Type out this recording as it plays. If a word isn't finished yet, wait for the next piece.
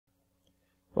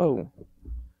Whoa.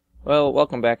 Well,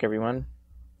 welcome back, everyone.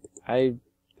 I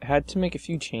had to make a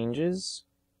few changes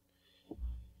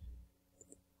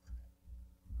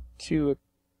to a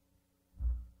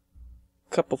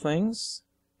couple things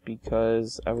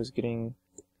because I was getting...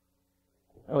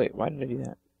 Oh wait, why did I do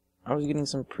that? I was getting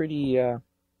some pretty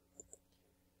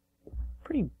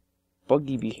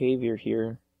buggy behavior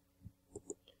here.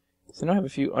 So now I have a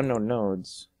few unknown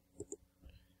nodes,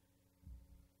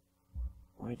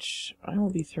 which I will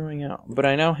be throwing out. But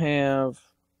I now have...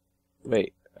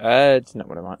 Wait, it's not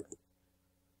what I want.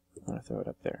 I want to throw it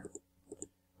up there.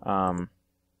 I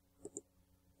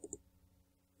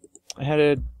had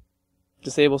to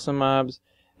disable some mobs.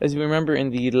 As you remember in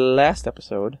the last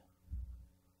episode,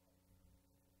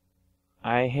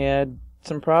 I had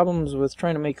some problems with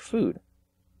trying to make food.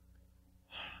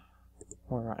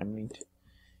 More rotten meat.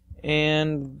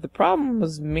 And the problem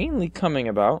was mainly coming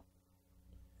about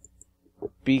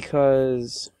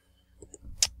because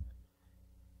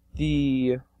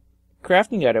the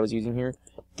crafting guide I was using here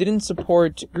didn't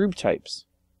support group types,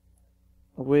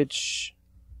 which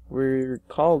were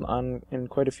called on in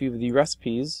quite a few of the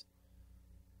recipes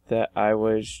that I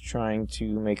was trying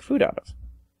to make food out of.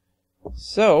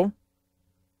 So,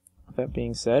 with that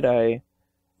being said, I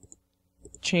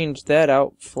changed that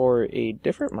out for a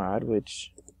different mod,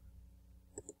 which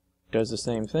does the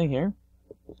same thing here.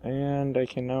 And I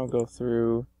can now go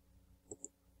through...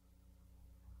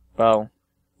 Well,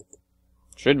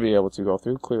 should be able to go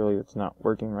through. Clearly it's not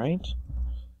working right.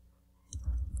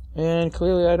 And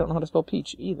clearly I don't know how to spell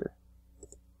peach either.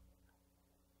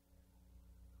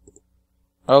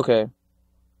 Okay.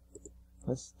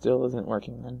 This still isn't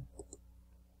working then.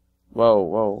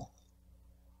 Whoa.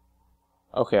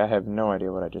 Okay, I have no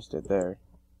idea what I just did there.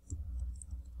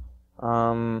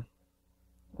 What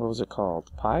was it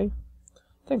called? Pie?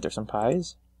 I think there's some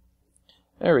pies.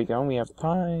 There we go, we have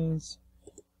pies.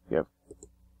 We have...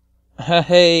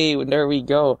 Hey, there we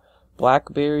go.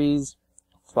 Blackberries,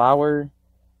 flour,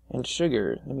 and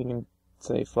sugar. And we can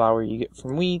say flour you get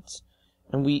from wheat,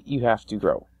 and wheat you have to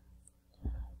grow.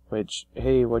 Which,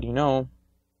 hey, what do you know?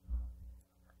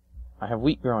 I have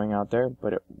wheat growing out there,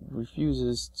 but it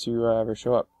refuses to ever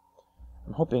show up.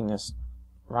 I'm hoping this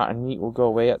rotten meat will go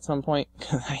away at some point,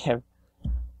 because I have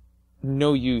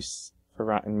no use for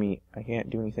rotten meat. I can't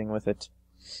do anything with it.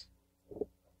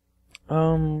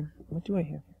 What do I have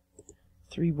here?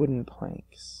 3 wooden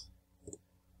planks.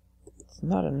 It's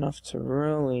not enough to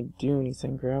really do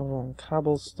anything. Gravel and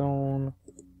cobblestone.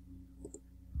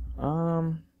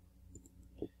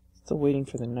 Still waiting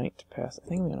for the night to pass. I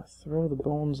think I'm gonna throw the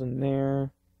bones in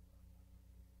there.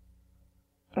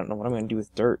 I don't know what I'm gonna do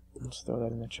with dirt. Let's throw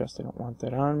that in the chest. I don't want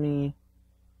that on me.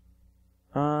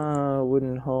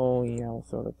 Wooden hoe. Yeah, we'll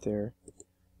throw that there.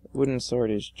 Wooden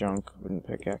sword is junk. Wooden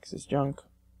pickaxe is junk.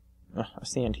 A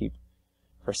sand heap.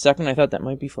 For a second I thought that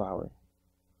might be flour.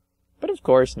 But of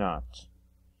course not.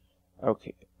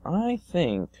 Okay, I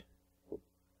think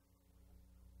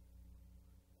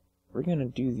we're gonna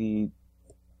do the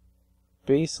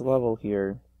base level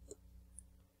here.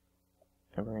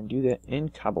 And we're gonna do that in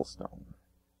cobblestone.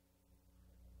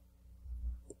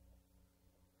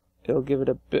 It'll give it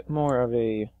a bit more of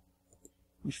a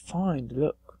refined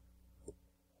look.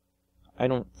 I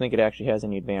don't think it actually has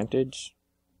any advantage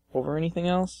over anything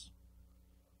else,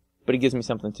 but it gives me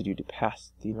something to do to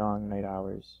pass the long night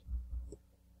hours.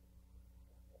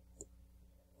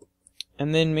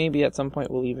 And then maybe at some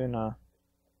point we'll even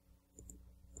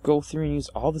go through and use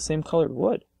all the same colored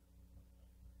wood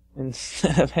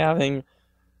instead of having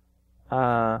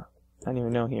I don't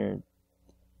even know here,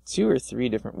 2 or 3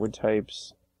 different wood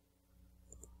types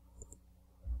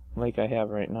like I have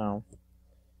right now.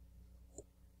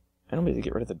 I don't need to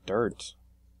get rid of the dirt.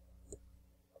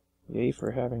 Yay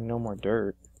for having no more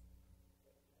dirt.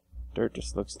 Dirt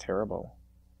just looks terrible.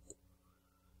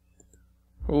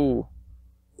 Ooh.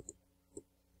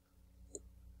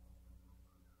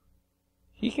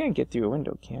 He can't get through a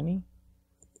window, can he?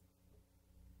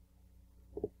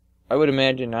 I would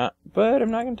imagine not, but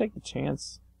I'm not going to take the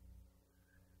chance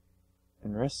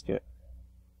and risk it.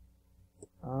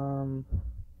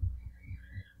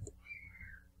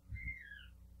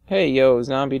 Hey, yo,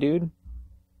 zombie dude.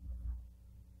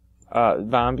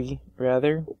 Zombie,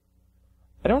 rather.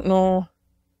 I don't know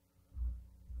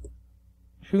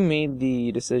who made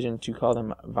the decision to call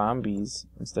them zombies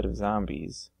instead of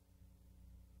zombies.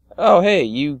 Oh, hey,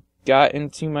 you got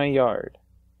into my yard.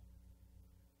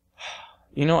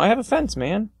 You know, I have a fence,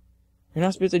 man. You're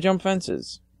not supposed to jump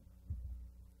fences.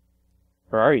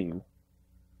 Or are you?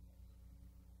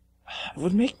 It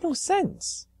would make no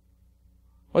sense.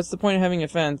 What's the point of having a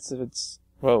fence if it's...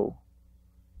 Whoa.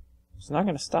 It's not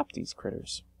gonna stop these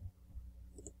critters.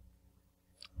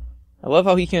 I love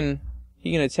how he can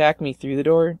attack me through the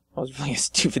door. That was really a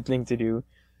stupid thing to do.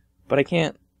 But I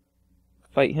can't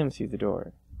fight him through the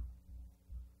door.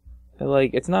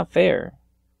 Like, it's not fair.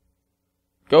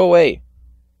 Go away.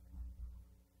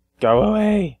 Go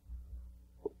away.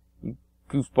 You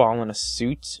goofball in a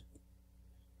suit.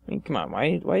 I mean, come on,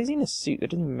 why is he in a suit?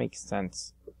 That doesn't even make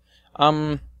sense.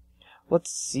 Let's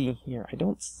see here. I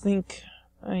don't think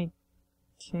I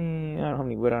don't have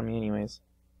any wood on me anyways.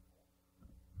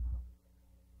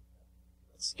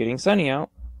 It's getting sunny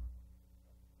out.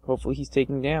 Hopefully he's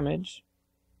taking damage.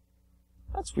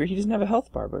 That's weird, he doesn't have a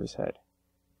health bar above his head.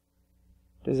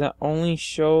 Does that only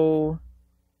show...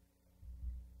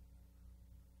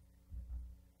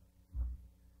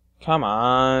 Come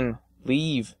on,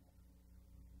 leave.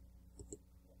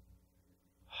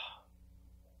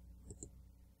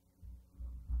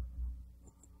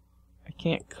 I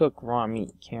can't cook raw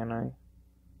meat, can I?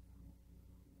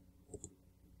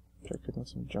 Try cooking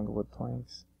some jungle wood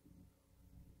planks.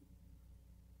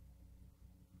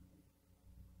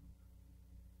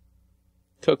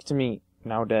 Cooked meat,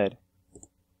 now dead.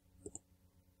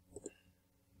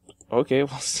 Okay,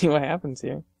 we'll see what happens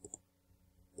here.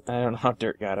 I don't know how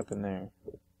dirt got up in there.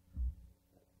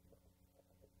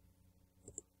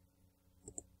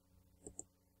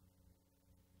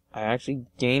 I actually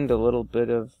gained a little bit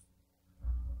of...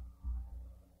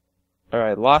 Or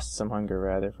I lost some hunger,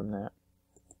 rather, from that.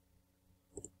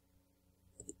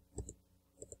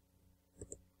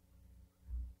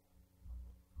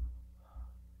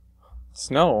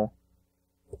 Snow?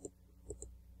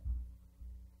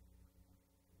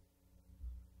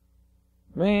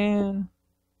 Man...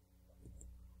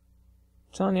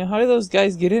 I'm telling you, how did those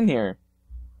guys get in here?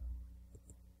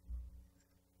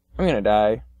 I'm gonna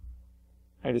die.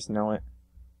 I just know it.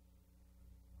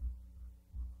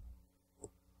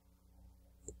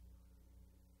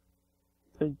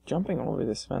 They're jumping over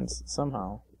this fence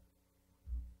somehow.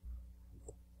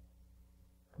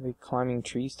 Are they climbing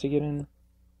trees to get in?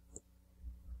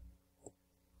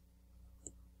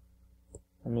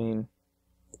 I mean,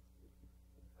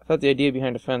 I thought the idea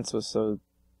behind a fence was so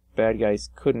bad guys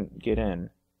couldn't get in.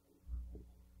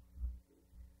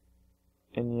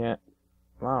 And yet,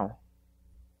 wow.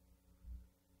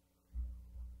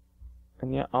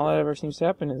 And yet, all that ever seems to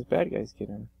happen is bad guys get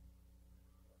in.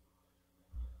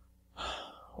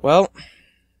 Well,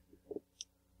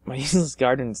 my useless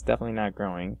garden is definitely not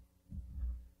growing.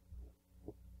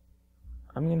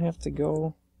 I'm gonna have to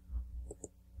go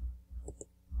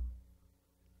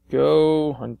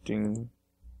hunting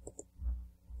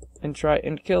and try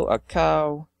and kill a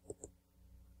cow.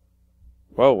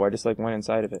 Whoa, I just like went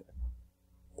inside of it.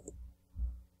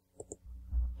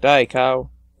 Die, cow.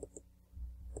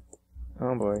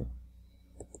 Oh boy.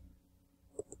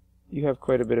 You have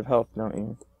quite a bit of health, don't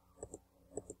you?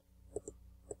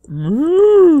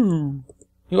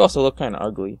 You also look kind of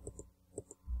ugly.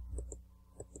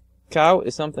 Cow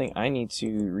is something I need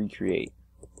to recreate.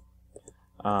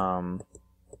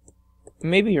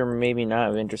 Maybe or maybe not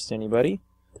of interest to anybody.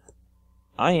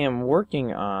 I am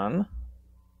working on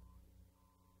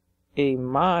a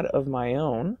mod of my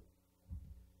own,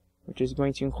 which is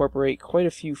going to incorporate quite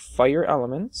a few fire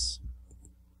elements.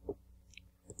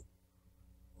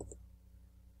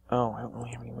 Oh, I don't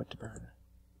really have any wood to burn.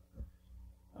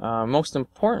 Most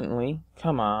importantly,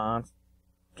 come on,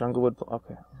 jungle wood.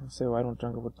 Okay, so why don't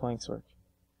jungle wood planks work?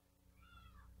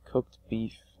 Cooked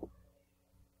beef.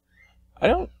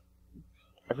 I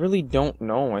really don't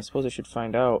know. I suppose I should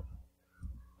find out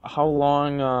how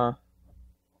long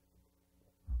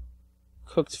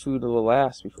cooked food will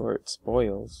last before it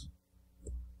spoils.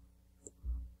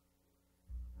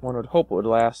 One would hope it would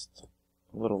last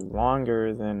a little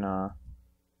longer than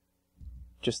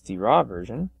just the raw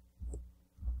version.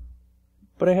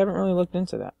 But I haven't really looked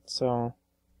into that, so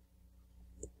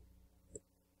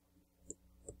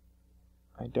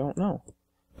I don't know.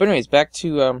 But anyways, back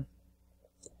to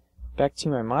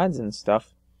my mods and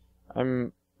stuff.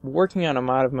 I'm working on a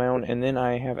mod of my own, and then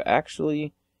I have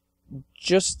actually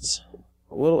just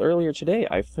a little earlier today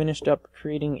I finished up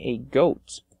creating a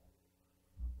goat,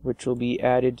 which will be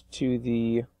added to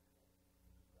the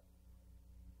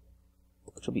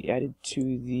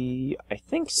I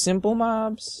think simple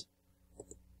mobs,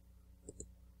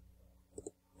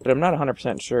 but I'm not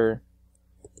 100% sure.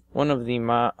 One of the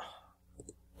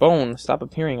Bone, stop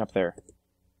appearing up there.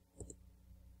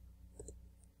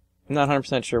 I'm not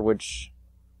 100% sure which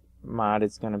mod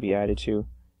it's going to be added to.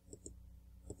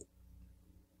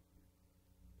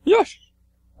 Yes!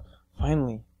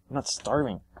 Finally, I'm not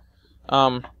starving.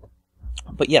 But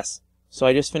yes, So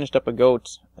I just finished up a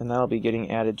goat, and that'll be getting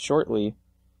added shortly.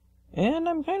 And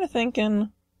I'm kind of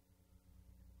thinking,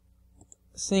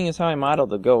 seeing as how I modeled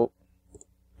the goat,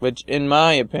 which in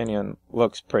my opinion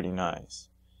looks pretty nice.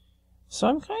 So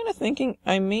I'm kind of thinking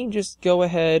I may just go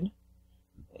ahead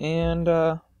and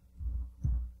go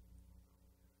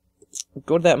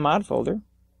to that mod folder.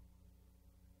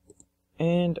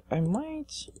 And I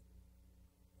might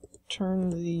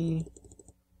turn the...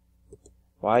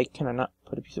 Why can I not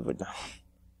put a piece of wood down?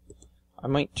 I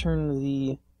might turn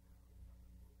the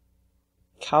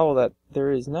cowl that there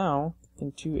is now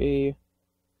into a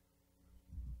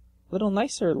little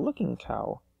nicer looking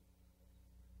cow,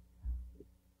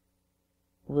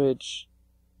 which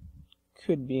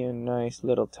could be a nice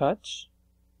little touch.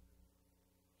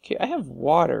 Okay, I have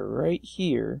water right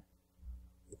here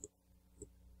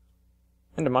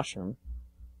and a mushroom.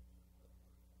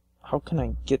 How can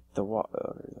I get the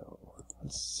water though?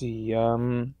 Let's see, I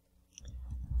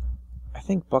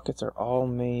think buckets are all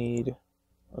made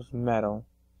of metal.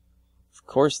 Of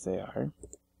course they are.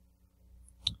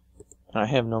 And I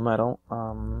have no metal.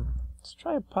 Let's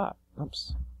try a pot.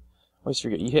 Oops. Always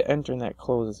forget, you hit enter and that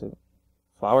closes it.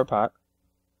 Flower pot.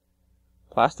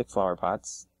 Plastic flower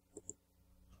pots.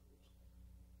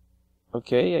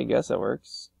 Okay, I guess that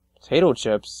works. Potato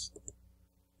chips.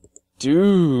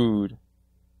 Dude.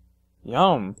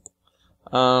 Yum.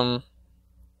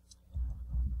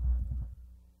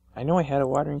 I know I had a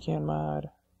watering can mod.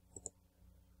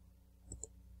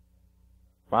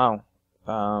 Wow.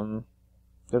 Don't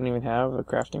even have a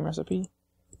crafting recipe?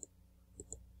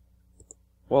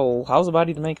 Well, how's a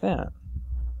body to make that?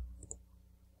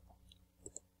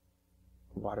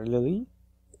 Water lily?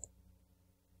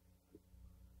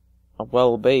 A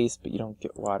well base, but you don't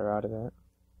get water out of that.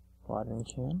 Watering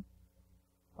can.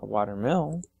 A water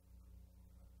mill.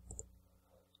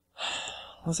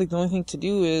 Looks like the only thing to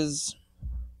do is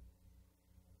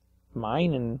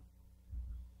mine and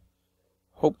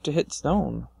hope to hit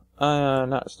stone.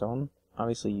 Not stone.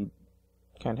 Obviously, you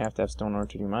kind of have to have stone in order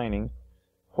to do mining.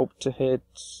 Hope to hit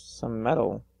some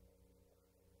metal.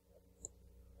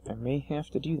 I may have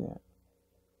to do that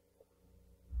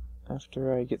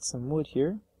after I get some wood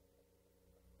here.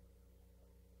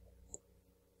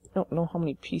 I don't know how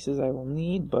many pieces I will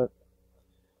need, but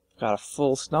got a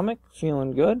full stomach,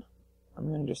 feeling good.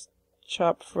 I'm gonna just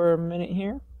chop for a minute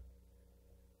here.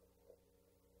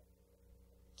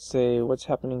 Say, what's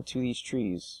happening to these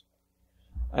trees?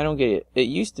 I don't get it. It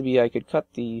used to be I could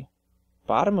cut the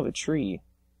bottom of a tree,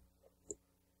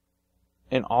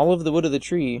 and all of the wood of the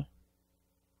tree...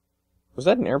 Was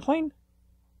that an airplane?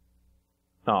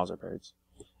 No, those are birds.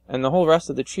 And the whole rest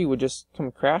of the tree would just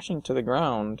come crashing to the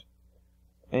ground,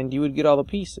 and you would get all the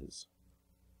pieces.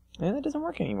 And that doesn't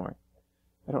work anymore.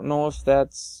 I don't know if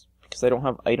that's because I don't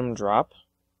have item drop,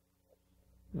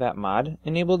 that mod,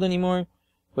 enabled anymore,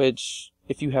 which,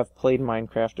 if you have played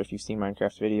Minecraft or if you've seen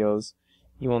Minecraft videos,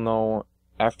 you will know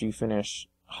after you finish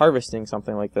harvesting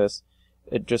something like this,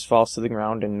 it just falls to the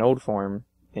ground in node form,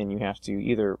 and you have to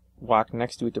either walk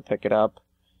next to it to pick it up,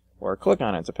 or click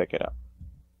on it to pick it up.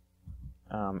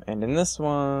 And in this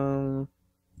one,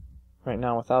 right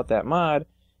now without that mod,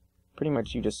 pretty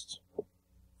much you just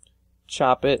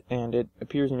chop it and it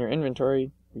appears in your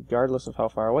inventory regardless of how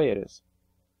far away it is.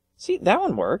 See, that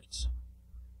one worked.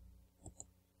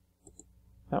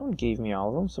 That one gave me all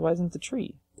of them, so why isn't the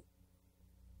tree?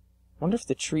 Wonder if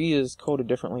the tree is coded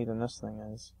differently than this thing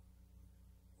is.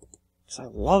 Because I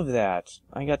love that.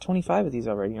 I got 25 of these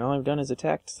already, and all I've done is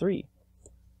attacked 3.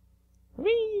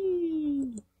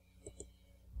 Whee!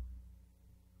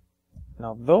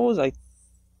 Now those, I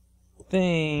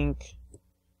think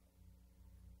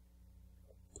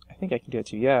I can do it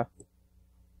too, yeah.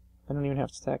 I don't even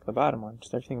have to attack the bottom one,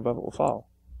 just everything above it will fall.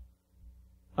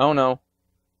 Oh no.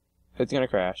 It's gonna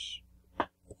crash.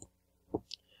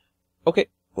 Okay,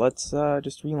 let's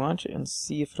just relaunch it and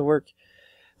see if it'll work.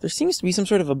 There seems to be some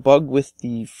sort of a bug with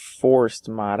the forest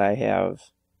mod I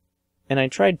have. And I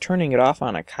tried turning it off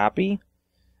on a copy,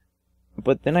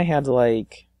 but then I had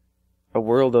like a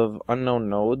world of unknown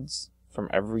nodes from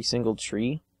every single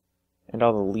tree, and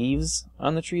all the leaves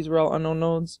on the trees were all unknown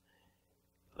nodes.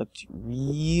 It looked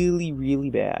really, really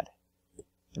bad.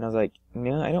 And I was like,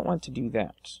 no, I don't want to do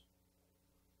that,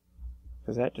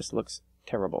 because that just looks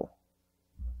terrible.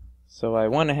 So I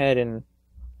went ahead and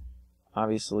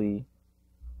obviously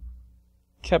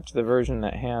kept the version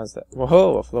that has that.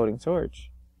 Whoa, a floating torch.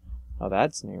 Oh,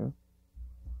 that's new.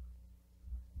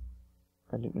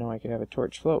 I didn't know I could have a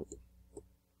torch float.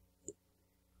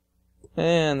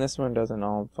 And this one doesn't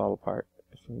all fall apart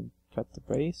if you cut the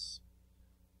base.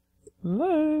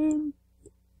 Lame.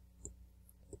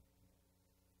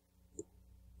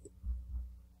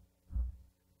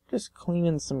 Just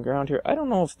cleaning some ground here. I don't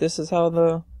know if this is how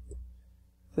the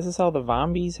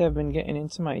zombies have been getting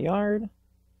into my yard.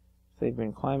 They've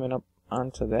been climbing up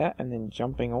onto that and then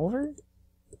jumping over.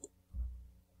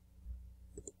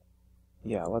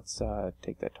 Yeah, let's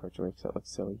take that torch away because that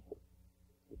looks silly.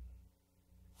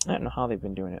 I don't know how they've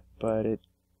been doing it, but it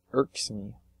irks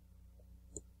me.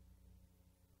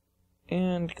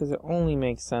 And because it only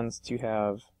makes sense to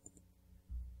have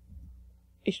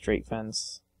a straight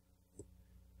fence,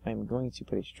 I'm going to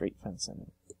put a straight fence in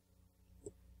it.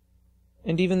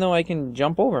 And even though I can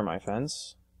jump over my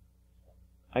fence,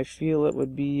 I feel it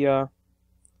would be a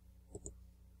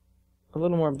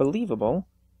little more believable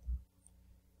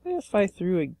if I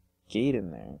threw a gate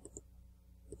in there.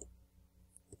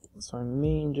 So I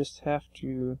may just have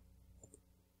to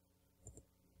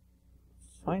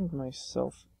find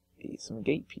myself some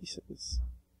gate pieces.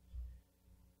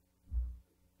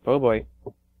 Oh boy.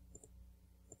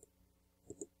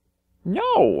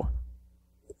 No!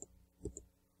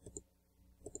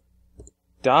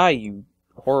 Die, you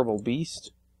horrible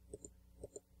beast.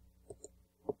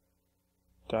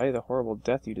 Die the horrible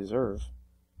death you deserve.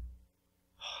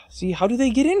 See, how do they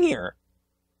get in here?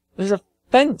 There's a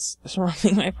fence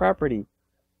surrounding my property.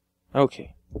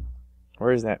 Okay.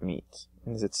 Where is that meat?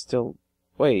 And is it still...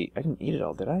 Wait, I didn't eat it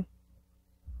all, did I?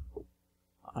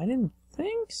 I didn't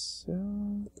think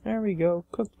so. There we go.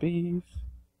 Cooked beef.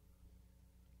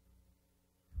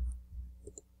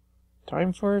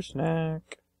 Time for a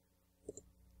snack.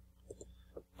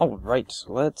 Alright,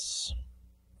 let's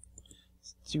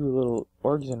do a little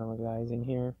organizing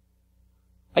here.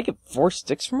 I get 4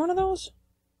 sticks from one of those?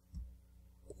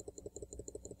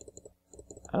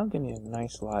 That'll give me a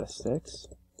nice lot of sticks.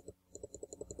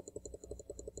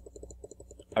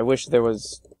 I wish there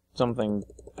was something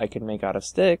I could make out of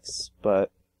sticks, but...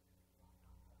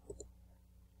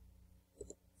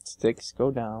 Sticks,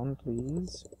 go down,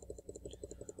 please.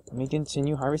 Let me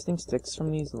continue harvesting sticks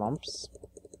from these lumps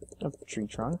of tree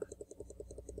trunk.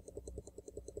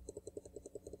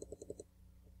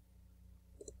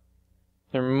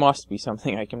 There must be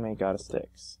something I can make out of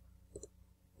sticks.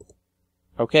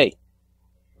 Okay.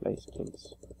 Place,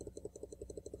 please.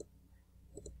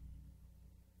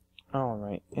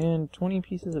 Alright, and 20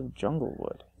 pieces of jungle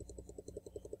wood.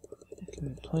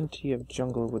 Plenty of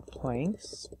jungle wood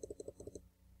planks.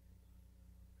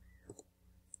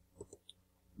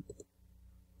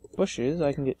 Bushes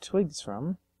I can get twigs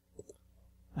from.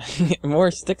 I can get more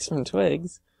sticks from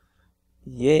twigs.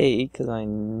 Yay, because I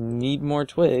need more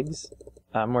twigs.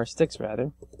 More sticks,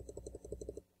 rather.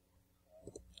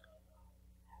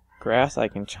 Grass I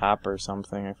can chop or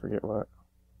something, I forget what.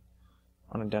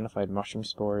 Unidentified mushroom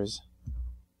spores.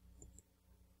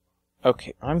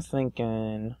 Okay, I'm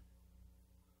thinking...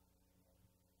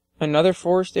 Another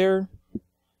forest error?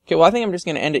 Okay, well I think I'm just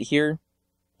going to end it here.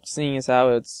 Seeing as how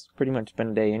it's pretty much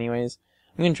been a day anyways.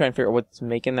 I'm going to try and figure out what's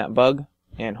making that bug.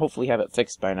 And hopefully have it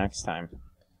fixed by next time.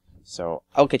 So,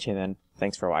 I'll catch you then.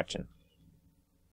 Thanks for watching.